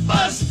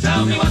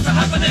Tell me what's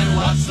happening.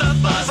 What's the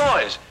buzz?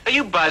 Boys, are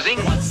you buzzing?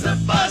 What's the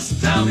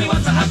buzz? Tell me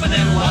what's happening.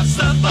 What's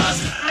the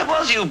buzz? I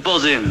was you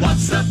buzzing.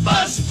 What's the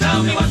buzz?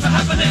 Tell me what's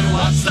happening.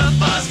 What's the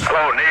buzz?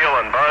 Hello, Neil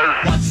and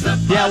Buzz. What's the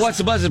buzz? Yeah, What's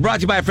the Buzz is brought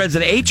to you by our friends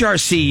at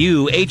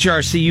HRCU.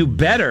 HRCU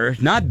better,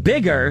 not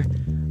bigger,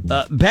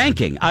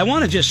 banking. I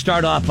want to just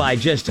start off by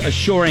just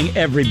assuring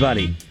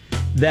everybody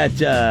that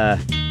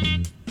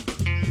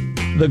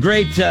the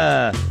great,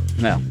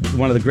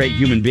 one of the great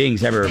human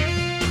beings ever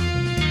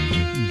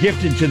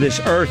gifted to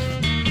this earth,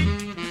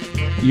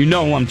 you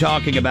know who I'm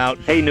talking about.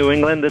 Hey, New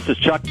England, this is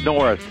Chuck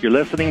Norris. You're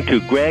listening to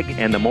Greg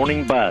and the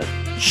Morning Buzz.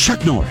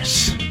 Chuck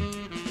Norris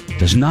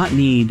does not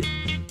need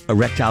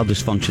erectile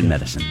dysfunction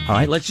medicine. All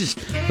right, let's just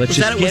Was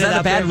that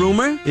a bad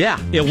rumor? Yeah,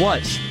 it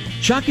was.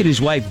 Chuck and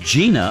his wife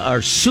Gina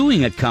are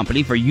suing a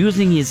company for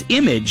using his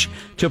image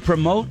to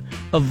promote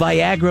a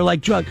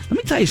Viagra-like drug. Let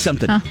me tell you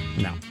something.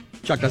 No.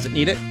 Chuck doesn't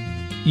need it.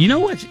 You know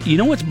what's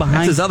behind?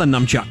 That's his other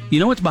nunchuck. You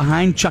know what's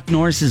behind Chuck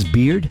Norris's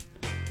beard?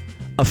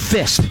 A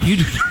fist. You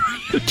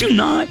do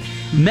not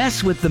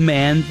mess with the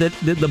man that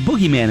the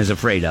boogeyman is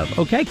afraid of.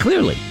 Okay,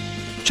 clearly,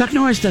 Chuck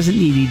Norris doesn't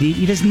need ED.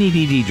 He doesn't need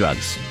ED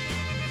drugs.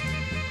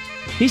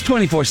 He's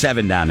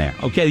 24/7 down there.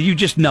 Okay, you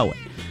just know it.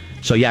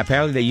 So yeah,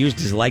 apparently they used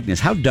his likeness.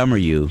 How dumb are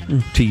you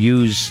to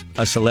use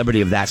a celebrity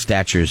of that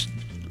stature's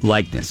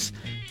likeness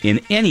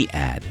in any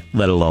ad,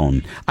 let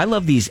alone? I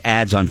love these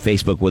ads on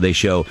Facebook where they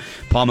show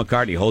Paul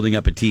McCartney holding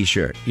up a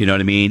T-shirt. You know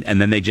what I mean?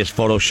 And then they just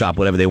Photoshop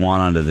whatever they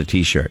want onto the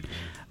T-shirt.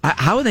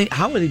 How are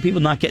the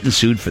people not getting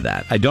sued for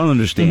that? I don't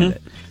understand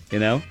it. You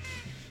know.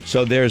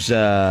 So there's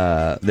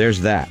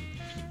that.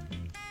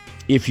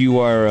 If you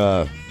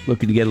are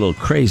looking to get a little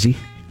crazy,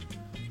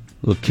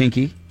 a little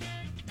kinky,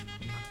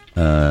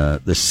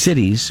 the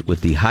cities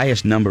with the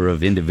highest number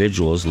of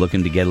individuals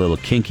looking to get a little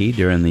kinky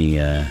during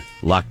the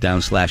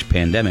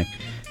lockdown/pandemic.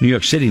 New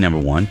York City, number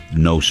one,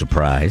 no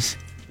surprise.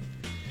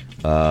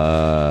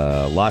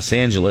 Los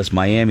Angeles,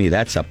 Miami,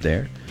 that's up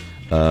there.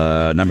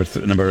 Number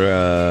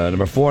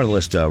 4 on the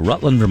list,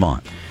 Rutland,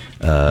 Vermont.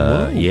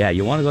 Yeah,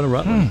 you want to go to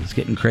Rutland? It's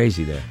getting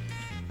crazy there.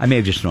 I may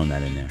have just thrown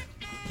that in there,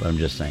 but I'm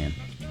just saying.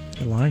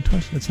 You're lying to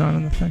us? It's not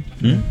on the thing?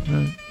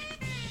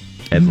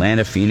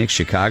 Atlanta, Phoenix,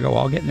 Chicago,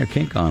 all getting their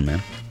kink on,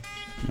 man.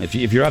 If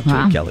you're up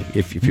to it, Kelly.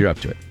 If you're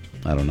up to it.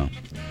 I don't know.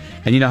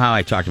 And you know how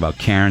I talked about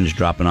Karens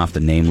dropping off the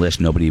name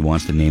list? Nobody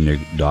wants to name their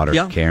daughter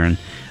Karen.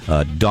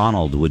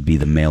 Donald would be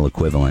the male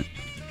equivalent.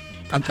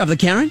 Of the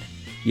Karen?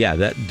 Yeah,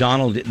 that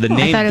Donald. The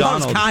name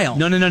Donald. Was Kyle.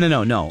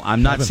 No.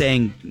 I'm not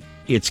saying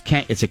it's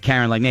a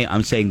Karen-like name.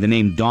 I'm saying the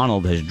name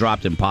Donald has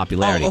dropped in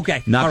popularity. Oh,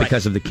 okay. Not all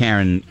because of the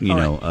Karen, thing.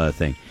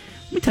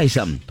 Let me tell you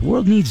something. The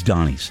world needs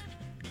Donnies.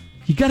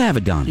 You got to have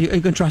a Donnie.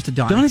 You can trust a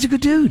Donnie. Donnie's a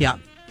good dude. Yeah.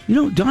 You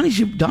know, Donnie's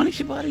your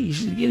buddy.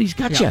 He's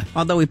got you.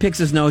 Although he picks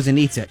his nose and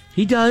eats it.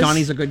 He does.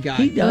 Donnie's a good guy.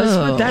 He does.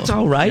 But that's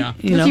all right.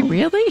 Yeah. Does he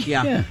really?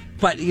 Yeah.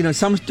 But,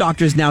 some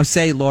doctors now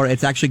say, Laura,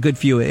 it's actually good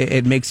for you.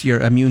 It makes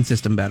your immune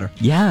system better.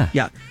 Yeah.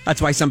 Yeah.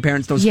 That's why some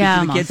parents don't speak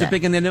to the kids that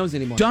picking their nose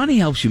anymore. Donnie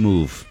helps you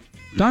move.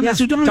 That's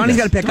who Donnie's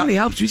got to pick up. Donnie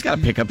helps you. He's got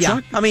to pick up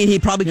Chuck. I mean, he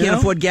probably can't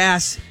afford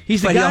gas,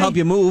 but he'll help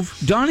you move.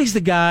 Donnie's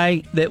the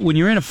guy that when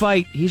you're in a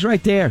fight, he's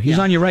right there. He's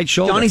on your right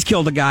shoulder. Donnie's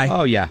killed a guy.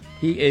 Oh, yeah.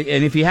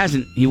 And if he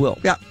hasn't, he will.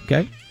 Yeah.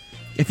 Okay?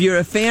 If you're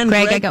a fan,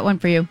 Greg, I got one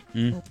for you.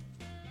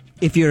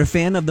 If you're a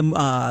fan of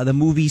the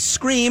movie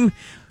Scream,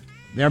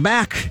 they're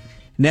back.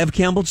 Nev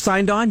Campbell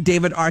signed on.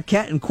 David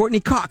Arquette and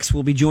Courtney Cox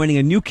will be joining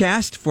a new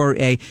cast for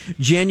a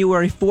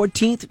January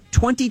 14th,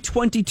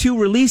 2022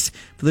 release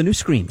for the new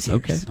Scream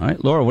series. Okay. All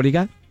right. Laura, what do you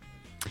got?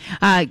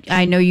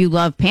 I know you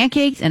love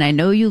pancakes, and I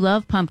know you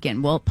love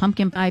pumpkin. Well,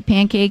 pumpkin pie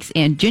pancakes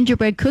and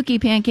gingerbread cookie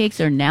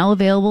pancakes are now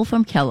available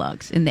from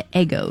Kellogg's in the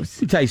Eggos.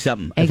 Let me tell you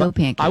something. Eggo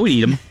pancakes. I would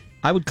eat them.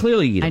 I would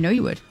clearly eat them. I know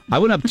you would. I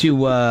went up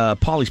to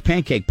Polly's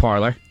Pancake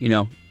Parlor,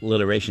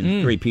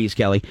 alliteration, 3 Ps,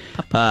 Kelly,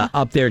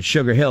 up there at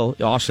Sugar Hill.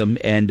 Awesome.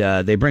 And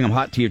they bring them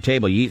hot to your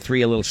table. You eat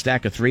 3, a little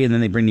stack of 3, and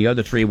then they bring the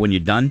other 3 when you're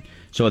done.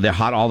 So they're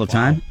hot all the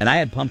time. And I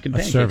had pumpkin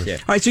pancakes there.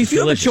 All right, so if you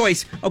have a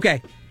choice,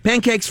 okay,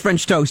 pancakes,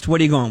 French toast,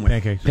 what are you going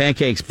with?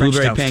 Pancakes.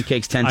 Blueberry toast.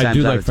 pancakes 10 times I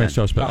do out like of 10. French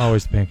toast, but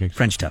always pancakes.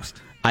 French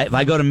toast. If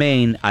I go to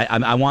Maine,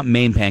 I want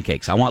Maine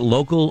pancakes. I want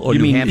local or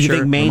New Hampshire. You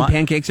think Maine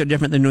pancakes are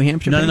different than New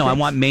Hampshire pancakes? No. I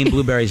want Maine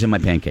blueberries in my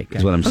pancake,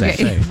 is what I'm saying.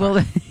 Okay.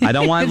 Well, I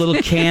don't want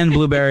little canned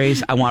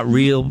blueberries. I want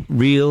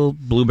real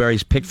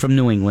blueberries picked from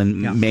New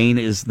England. Yeah. Maine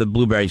is the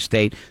blueberry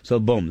state. So,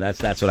 boom,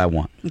 that's what I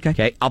want.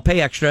 Okay. I'll pay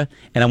extra,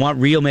 and I want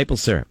real maple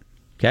syrup.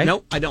 Okay?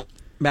 Nope, I don't.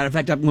 Matter of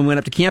fact, when we went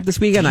up to camp this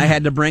weekend, I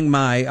had to bring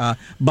my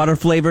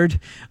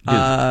butter-flavored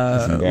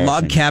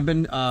log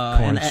cabin.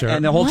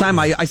 And the whole time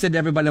I said to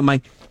everybody, I'm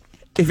like,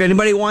 if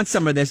anybody wants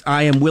some of this,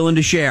 I am willing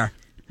to share.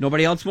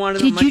 Nobody else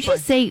wanted it. Did you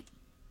just say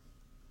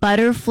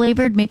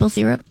butter-flavored maple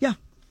syrup? Yeah.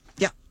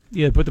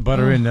 Yeah, put the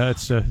butter in.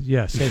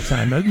 Save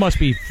time. It must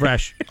be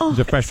fresh. Is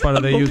it fresh butter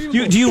they use?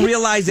 Do you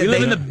realize that we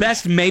live in the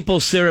best maple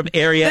syrup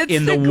area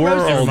in the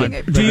world?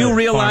 Do you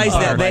realize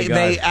that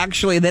they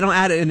actually they don't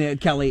add it in there,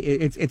 Kelly?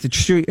 It's a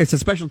tree. It's a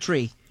special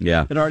tree.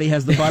 Yeah. That already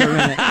has the butter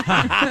in it.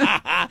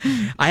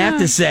 I have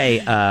to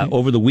say,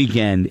 over the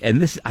weekend,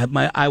 and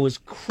I was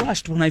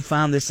crushed when I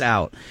found this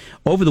out.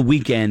 Over the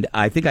weekend,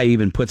 I think I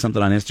even put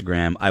something on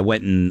Instagram. I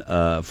went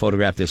and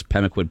photographed this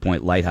Pemaquid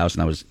Point Lighthouse,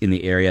 and I was in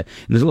the area.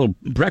 And there's a little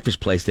breakfast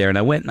place there, and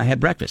I went and I had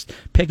breakfast.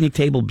 Picnic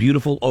table,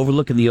 beautiful,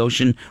 overlooking the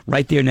ocean,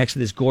 right there next to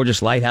this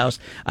gorgeous lighthouse.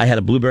 I had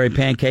a blueberry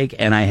pancake,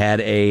 and I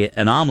had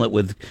an omelet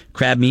with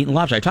crab meat and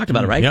lobster. I talked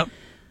about it, right? Yep.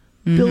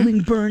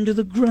 Building burned to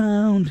the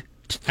ground.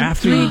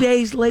 After 3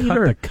 days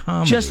later, the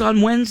comedy. just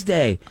on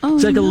Wednesday.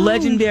 It's like a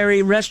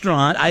legendary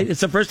restaurant.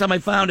 It's the first time I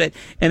found it,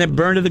 and it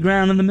burned to the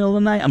ground in the middle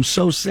of the night. I'm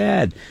so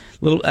sad.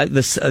 I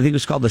think it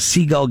was called the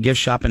Seagull Gift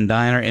Shop and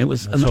Diner, and it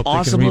was an hope they can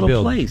awesome little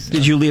rebuild. place.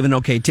 Did you leave an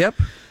okay tip?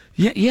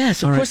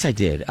 Yes, of course I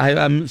did.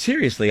 I'm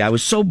seriously, I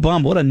was so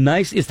bummed. What a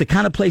nice, it's the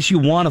kind of place you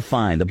want to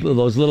find,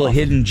 those little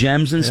hidden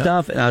gems and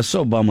stuff. And I was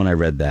so bummed when I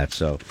read that.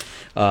 So,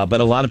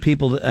 but a lot of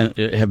people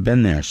have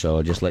been there, so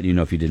I'll just let you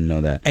know if you didn't know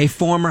that. A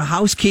former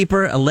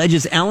housekeeper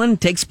alleges Ellen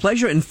takes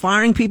pleasure in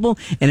firing people,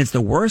 and it's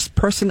the worst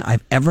person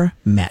I've ever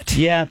met.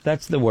 Yeah,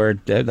 that's the word.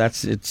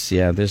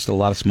 There's a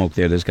lot of smoke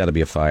there. There's got to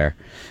be a fire.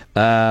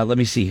 Let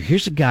me see.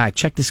 Here's a guy.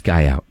 Check this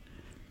guy out.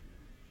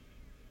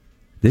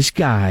 This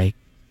guy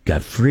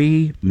got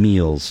free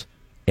meals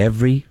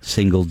every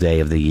single day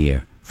of the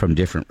year from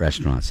different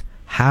restaurants.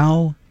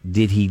 How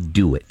did he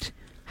do it?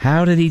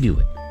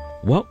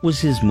 What was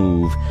his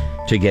move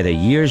to get a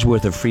year's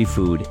worth of free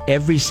food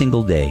every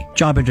single day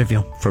Job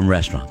interview. from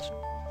restaurants?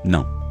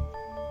 No.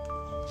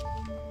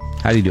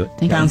 How did he do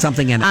it? Found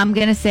something in it. I'm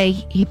going to say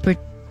he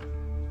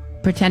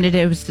pretended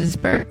it was his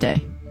birthday.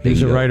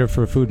 He's a Bingo. writer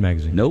for a food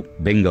magazine. Nope.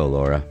 Bingo,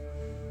 Laura.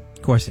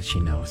 Of course, she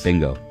knows.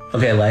 Bingo.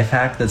 Okay, life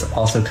hack that's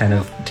also kind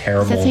of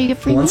terrible. That's how you get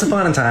free Once money.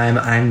 upon a time,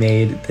 I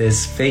made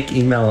this fake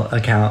email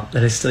account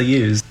that I still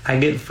use. I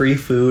get free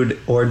food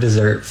or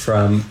dessert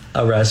from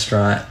a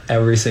restaurant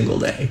every single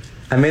day.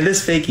 I made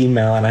this fake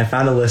email and I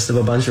found a list of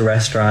a bunch of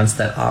restaurants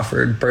that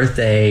offered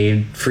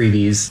birthday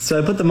freebies. So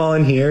I put them all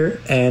in here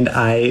and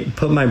I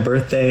put my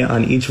birthday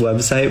on each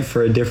website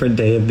for a different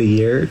day of the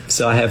year.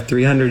 So I have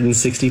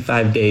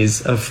 365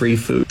 days of free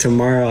food.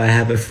 Tomorrow I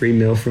have a free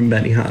meal from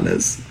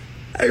Benihana's.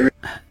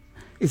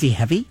 Is he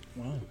heavy?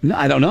 No,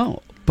 I don't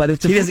know. But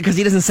it's He doesn't, because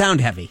he doesn't sound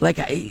heavy.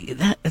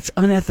 that's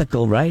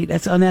unethical, right?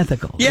 That's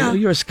unethical. Yeah.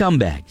 You're a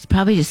scumbag. He's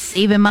probably just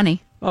saving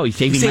money. Oh, he's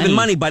saving He's saving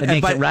money, but, that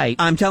makes but it right.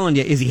 I'm telling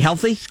you, is he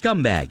healthy?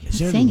 Scumbag. Is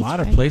there a saying lot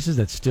it's of right. places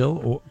that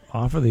still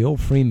offer the old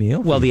free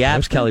meal? Well, for the your apps,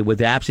 birthday? Kelly, with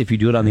the apps, if you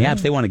do it on the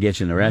apps, they want to get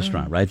you in the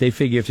restaurant, right? They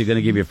figure if they're going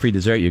to give you a free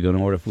dessert, you're going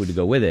to order food to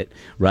go with it,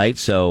 right?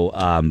 So,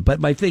 but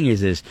my thing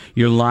is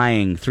you're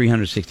lying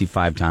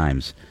 365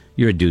 times.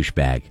 You're a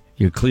douchebag.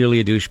 You're clearly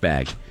a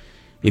douchebag.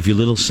 If your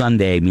little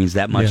Sunday means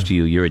that much Yeah. to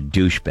you, you're a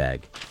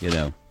douchebag.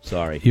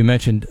 Sorry. You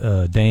mentioned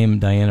Dame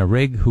Diana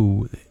Rigg,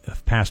 who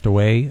passed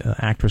away,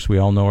 actress. We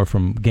all know her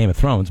from Game of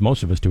Thrones.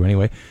 Most of us do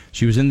anyway.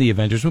 She was in The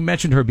Avengers. We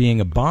mentioned her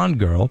being a Bond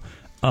girl,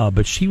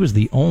 but she was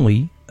the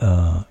only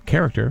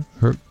character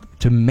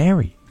to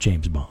marry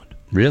James Bond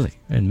Really?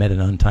 and met an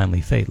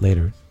untimely fate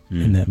later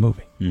in that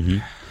movie. Mm-hmm.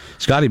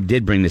 Scotty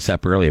did bring this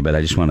up earlier, but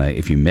I just want to,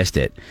 if you missed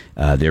it,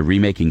 they're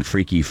remaking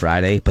Freaky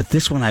Friday, but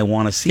this one I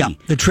want to see. Yeah,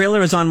 the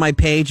trailer is on my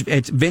page.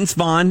 It's Vince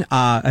Vaughn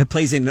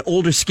plays an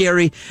older,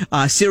 scary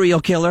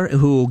serial killer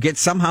who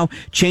somehow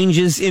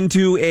changes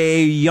into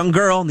a young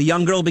girl. And the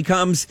young girl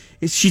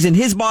she's in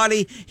his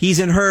body, he's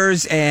in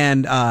hers,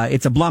 and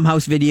it's a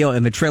Blumhouse video,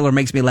 and the trailer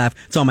makes me laugh.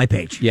 It's on my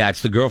page. Yeah,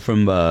 it's the girl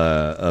from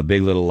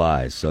Big Little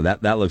Lies, so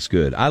that looks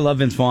good. I love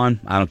Vince Vaughn.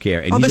 I don't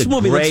care. And he's this a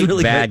movie looks great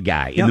really bad great.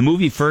 guy. Yep. In the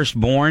movie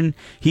Firstborn,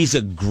 he's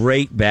a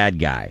great bad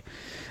guy.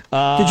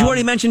 Did you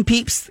already mention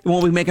Peeps?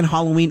 Won't we making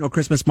Halloween or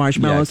Christmas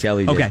marshmallows? Yeah,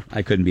 Kelly did. Okay.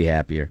 I couldn't be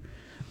happier.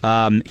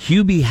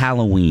 Hubie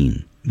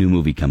Halloween, new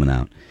movie coming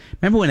out.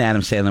 Remember when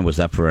Adam Sandler was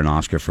up for an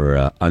Oscar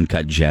for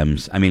Uncut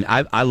Gems? I mean,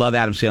 I love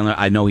Adam Sandler.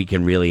 I know he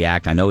can really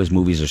act. I know his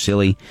movies are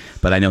silly,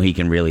 but I know he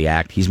can really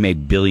act. He's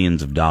made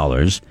billions of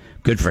dollars.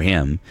 Good for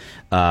him.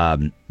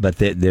 But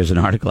there's an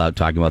article out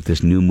talking about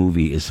this new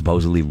movie is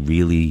supposedly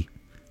really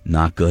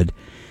not good.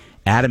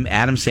 Adam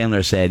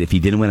Sandler said if he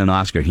didn't win an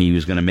Oscar, he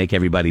was going to make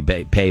everybody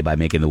pay by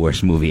making the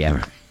worst movie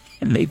ever.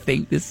 And they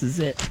think this is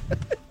it.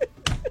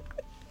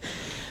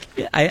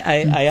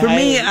 For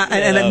me,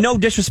 no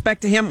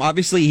disrespect to him,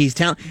 obviously he's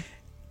talented.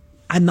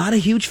 I'm not a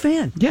huge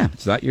fan. Yeah,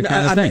 it's not your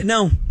kind of thing.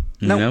 No.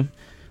 You know?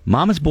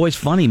 Mama's Boy's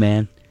funny,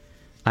 man.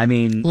 I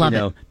mean, Love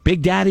it.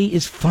 Big Daddy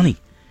is funny.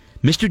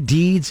 Mr.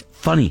 Deeds,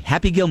 funny.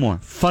 Happy Gilmore,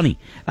 funny.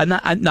 I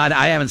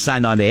haven't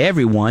signed on to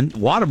everyone.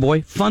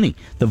 Waterboy, funny.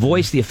 The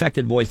voice, the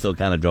affected voice, still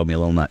kind of drove me a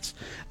little nuts.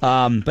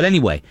 But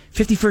anyway,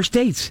 50 First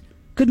Dates,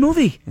 good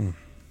movie.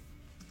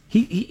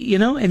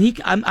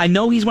 I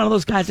know he's one of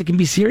those guys that can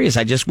be serious.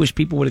 I just wish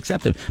people would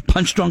accept him.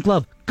 Punch Drunk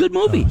Love, good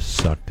movie. Oh,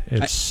 sucked.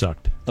 It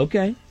sucked.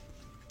 Okay.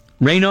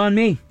 Rain on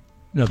Me.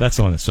 No, that's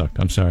the one that sucked.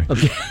 I'm sorry.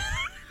 Okay.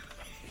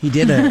 He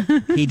did a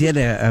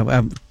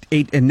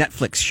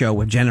Netflix show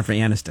with Jennifer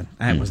Aniston.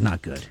 That was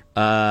not good.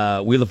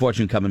 Wheel of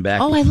Fortune coming back.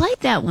 Oh, I like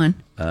that one.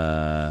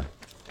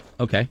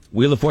 Okay.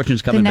 Wheel of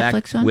Fortune's coming back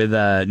Netflix one? with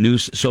new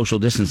social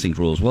distancing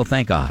rules. Well,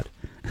 thank God.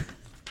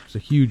 It's a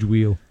huge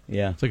wheel.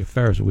 Yeah. It's like a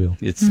Ferris wheel.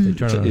 It's They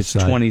turn it on it's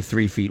its side.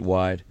 23 feet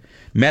wide.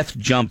 Meth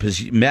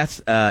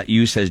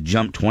use has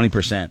jumped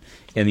 20%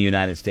 in the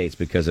United States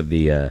because of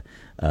the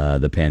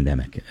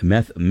pandemic.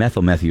 Meth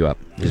will meth you up.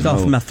 It's all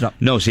methed up.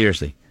 No,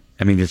 seriously.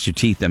 I mean, it's your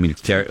teeth. I mean, it's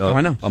terrible.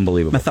 I know.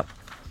 Unbelievable. Meth up.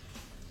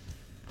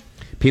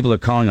 People are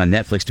calling on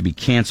Netflix to be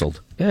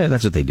canceled. Yeah,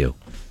 that's what they do.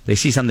 They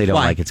see something they don't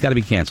Why? like. It's got to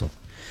be canceled.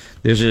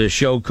 There's a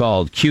show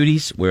called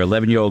Cuties where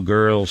 11-year-old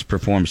girls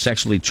perform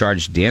sexually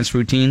charged dance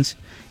routines.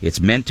 It's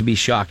meant to be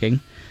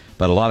shocking,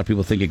 but a lot of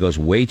people think it goes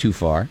way too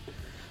far.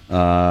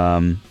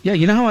 Yeah,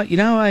 you know how I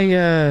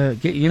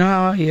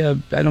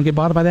don't get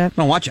bothered by that.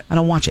 Don't watch it. I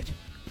don't watch it.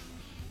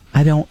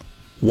 I don't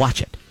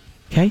watch it.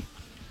 Okay.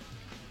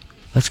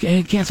 Let's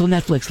cancel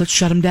Netflix. Let's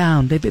shut them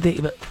down. For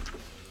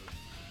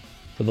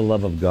the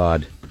love of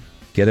God,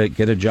 get a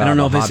job. I don't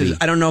know if a this hobby. is.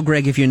 I don't know,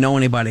 Greg, if you know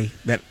anybody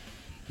that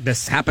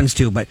this happens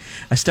to, but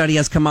a study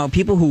has come out.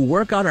 People who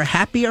work out are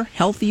happier,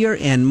 healthier,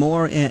 and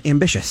more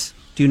ambitious.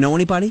 Do you know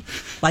anybody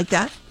like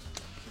that?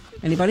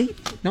 Anybody?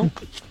 No.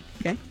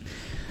 Okay.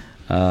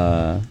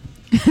 I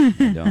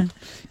don't.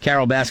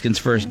 Carol Baskin's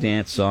first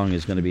dance song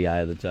is going to be "Eye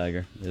of the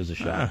Tiger." There's a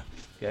shot.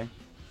 Okay.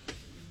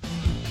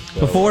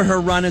 Before her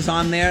run is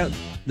on there,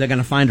 they're going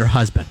to find her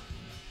husband.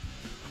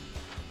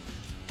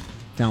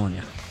 Telling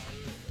you.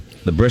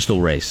 The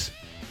Bristol race,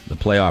 the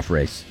playoff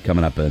race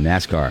coming up in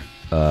NASCAR.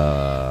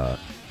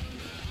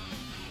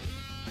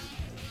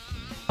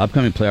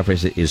 Upcoming playoff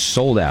race is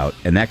sold out,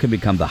 and that could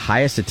become the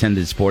highest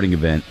attended sporting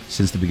event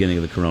since the beginning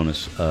of the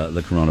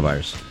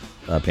coronavirus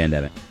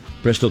pandemic.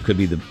 Bristol could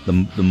be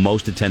the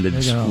most attended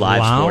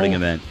live sporting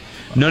event.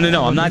 No.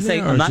 I'm not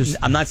saying.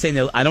 I'm not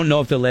saying. I don't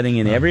know if they're letting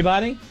in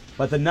everybody,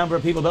 but the number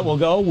of people that will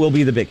go will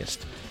be the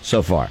biggest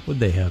so far. What'd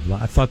they have?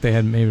 I thought they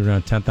had maybe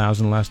around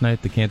 10,000 last night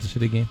at the Kansas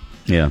City game.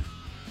 Yeah.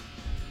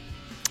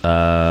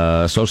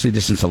 Socially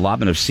distanced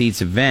allotment of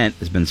seats event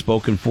has been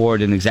spoken for.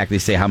 Didn't exactly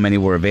say how many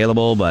were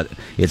available, but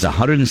it's a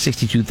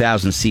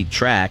 162,000 seat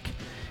track.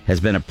 Has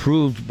been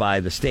approved by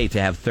the state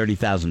to have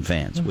 30,000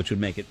 fans, which would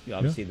make it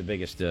obviously the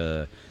biggest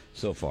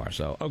so far.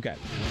 So, okay.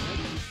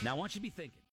 Now I want you to be thinking.